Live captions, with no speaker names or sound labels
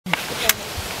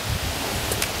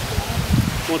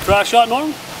Want to try a shot,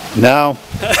 Norman? No,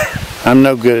 I'm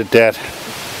no good at that.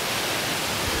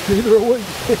 Neither are we.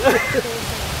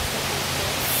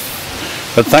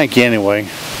 But thank you anyway.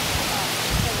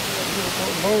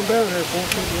 Hold down there for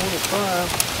you want to try.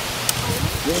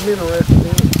 Get them interested in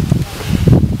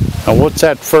it. Now what's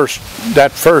that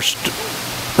first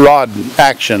rod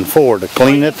action for? To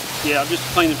clean it? Yeah, just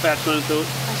to clean the patch running through it.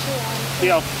 See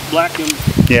how black them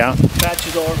Yeah.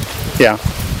 patches are? Yeah.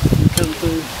 Come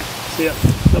through. See,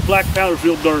 the black powder's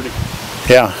real dirty.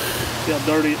 Yeah. See how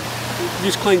dirty it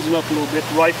just cleans them up a little bit,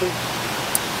 the rifle.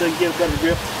 So you get a better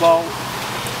grip, ball.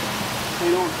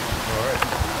 Clean on.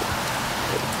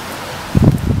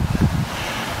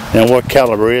 Now what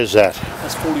caliber is that?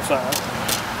 That's 45.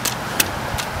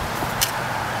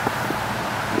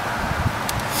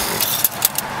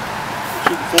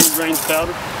 Shooting 40 grains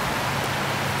powder.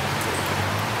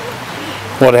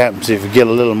 What happens if you get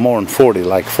a little more than 40,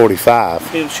 like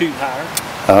 45? It'll shoot higher.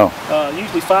 Oh.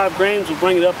 Usually 5 grams will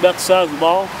bring it up about the size of the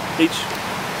ball each,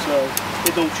 so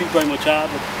it don't shoot very much high.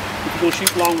 But if you're going to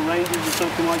shoot longer ranges or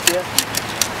something like that,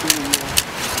 then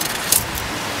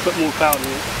put more powder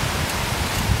in it.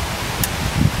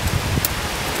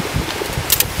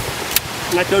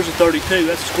 Like those are 32.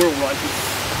 That's a squirrel rifle.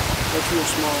 That's real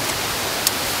small.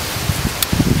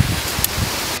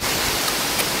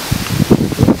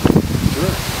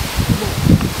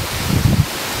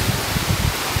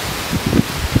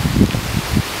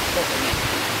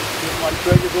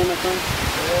 Triggers on that thing?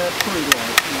 Yeah, pretty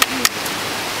light.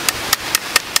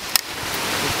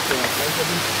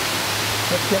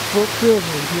 That's that foot trigger.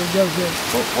 Here goes that.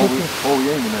 What are we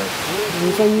aiming at?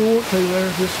 Anything you want to there,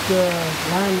 just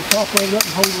line the top of it up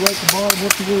and hold it right at the bottom.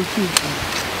 What you want to shoot?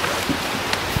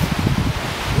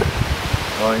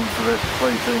 I'll aim for that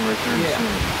play thing right there. Yeah.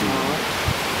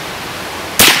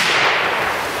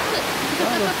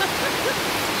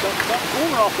 Shot the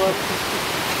corner off of it.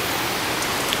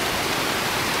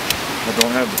 I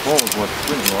don't have the pause what the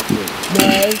spinning rock is. No.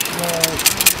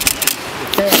 The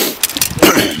cat.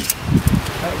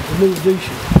 That was the new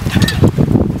edition.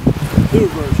 Newer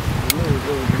version. The newer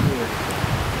version, yeah.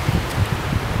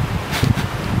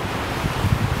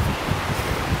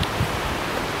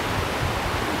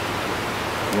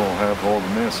 You don't have all the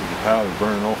mess of the powder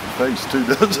burning off your face too,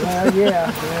 does it? Yeah,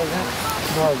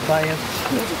 that's not bad.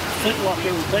 There's a flintlock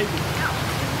on the table.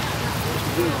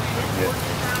 Yeah.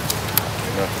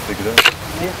 You have to pick it up.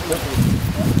 Yeah,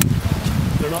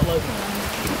 they're not loaded.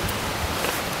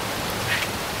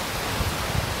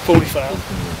 45.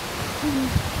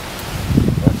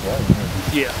 That's right.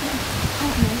 Yeah.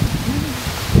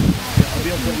 I'll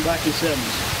be able to put them back in 70s.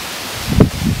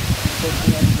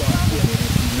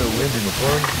 No wind in the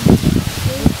front.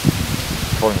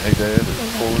 Calling hey dad or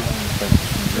forward. Thanks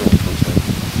for your first name.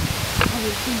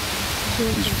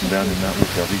 He's from down in that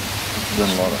lookout. He's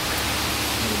done a lot of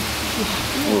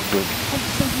work with.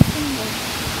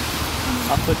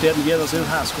 I put that together. I was in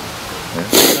high school. Yeah.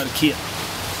 Got a kit.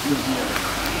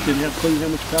 Didn't have a clue how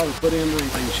much powder to put in or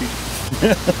anything to shoot.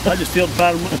 I just filled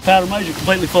the powder measure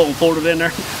completely full and poured it in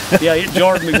there. Yeah, it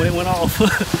jarred me when it went off. But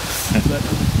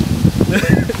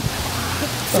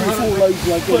 3-4 loads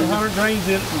like put that. 100 grains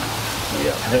in it.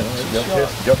 Yeah.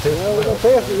 Got this. Well, we're going to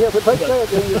test it. Yeah, but take that.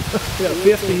 Yeah,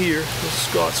 50 here. This is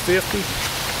Scott's 50,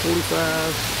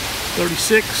 45,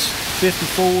 36,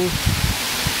 54,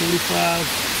 45,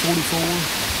 44.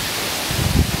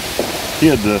 He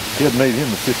had made him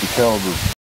a 50 caliber